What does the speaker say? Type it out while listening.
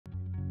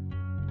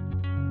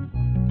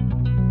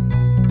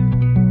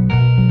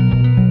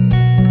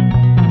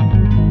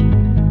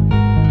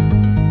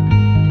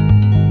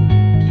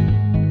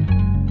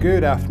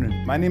Good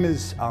afternoon, my name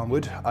is Alan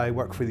Wood. I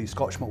work for the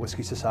Scotch Malt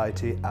Whisky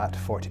Society at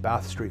 40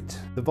 Bath Street.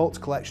 The Vaults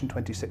Collection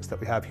 26 that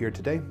we have here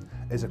today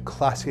is a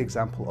classic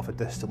example of a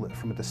distillate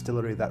from a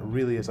distillery that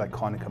really is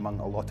iconic among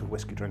a lot of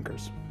whisky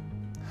drinkers.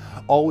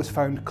 Always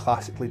found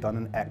classically done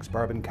in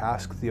ex-bourbon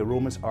cask, the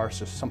aromas are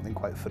just something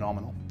quite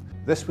phenomenal.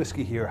 This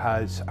whisky here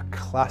has a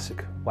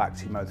classic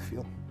waxy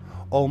mouthfeel,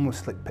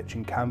 almost like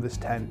pitching canvas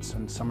tents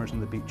and summers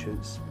on the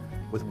beaches,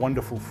 with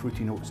wonderful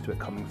fruity notes to it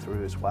coming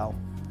through as well.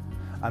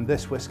 And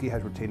this whisky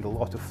has retained a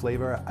lot of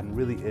flavour and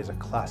really is a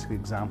classic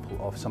example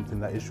of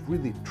something that is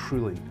really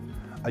truly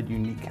a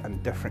unique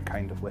and different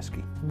kind of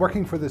whisky.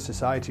 Working for the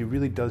Society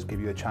really does give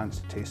you a chance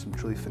to taste some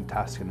truly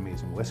fantastic and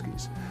amazing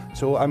whiskies.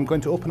 So I'm going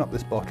to open up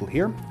this bottle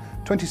here,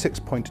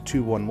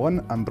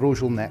 26.211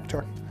 Ambrosial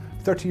Nectar,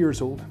 30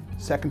 years old,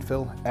 second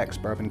fill,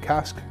 ex-bourbon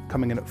cask,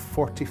 coming in at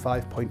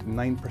 45.9%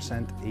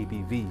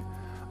 ABV.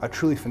 A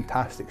truly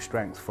fantastic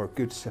strength for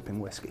good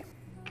sipping whisky.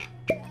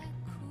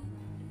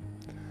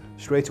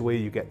 Straight away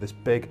you get this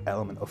big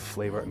element of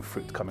flavour and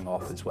fruit coming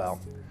off as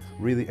well.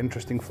 Really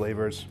interesting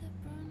flavours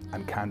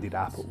and candied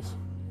apples.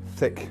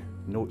 Thick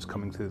notes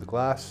coming through the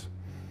glass,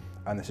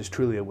 and this is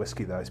truly a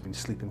whisky that has been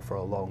sleeping for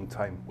a long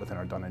time within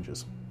our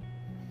dunnages.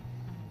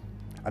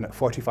 And at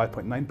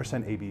 45.9%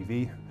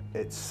 ABV,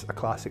 it's a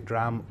classic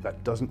dram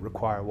that doesn't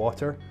require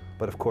water,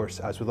 but of course,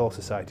 as with all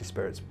Society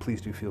spirits, please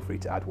do feel free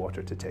to add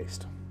water to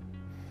taste.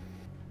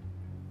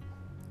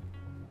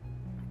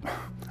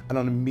 And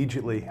then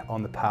immediately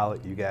on the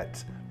palate you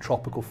get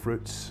tropical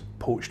fruits,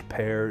 poached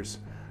pears,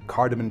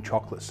 cardamom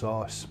chocolate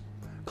sauce,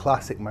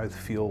 classic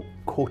mouthfeel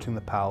coating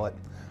the palate,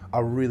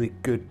 a really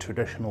good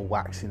traditional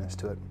waxiness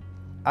to it.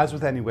 As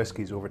with any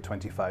whiskies over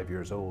 25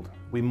 years old,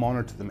 we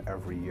monitor them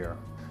every year.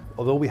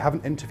 Although we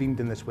haven't intervened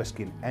in this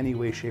whisky in any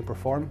way, shape or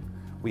form,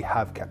 we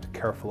have kept a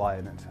careful eye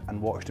on it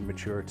and watched it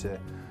mature to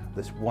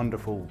this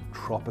wonderful,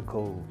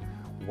 tropical,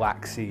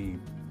 waxy,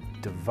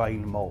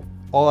 divine malt.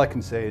 All I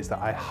can say is that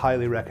I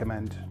highly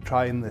recommend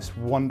trying this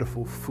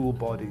wonderful,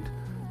 full-bodied,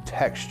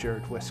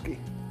 textured whisky.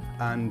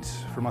 And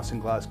from us in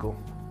Glasgow,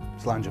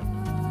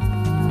 Slàinte.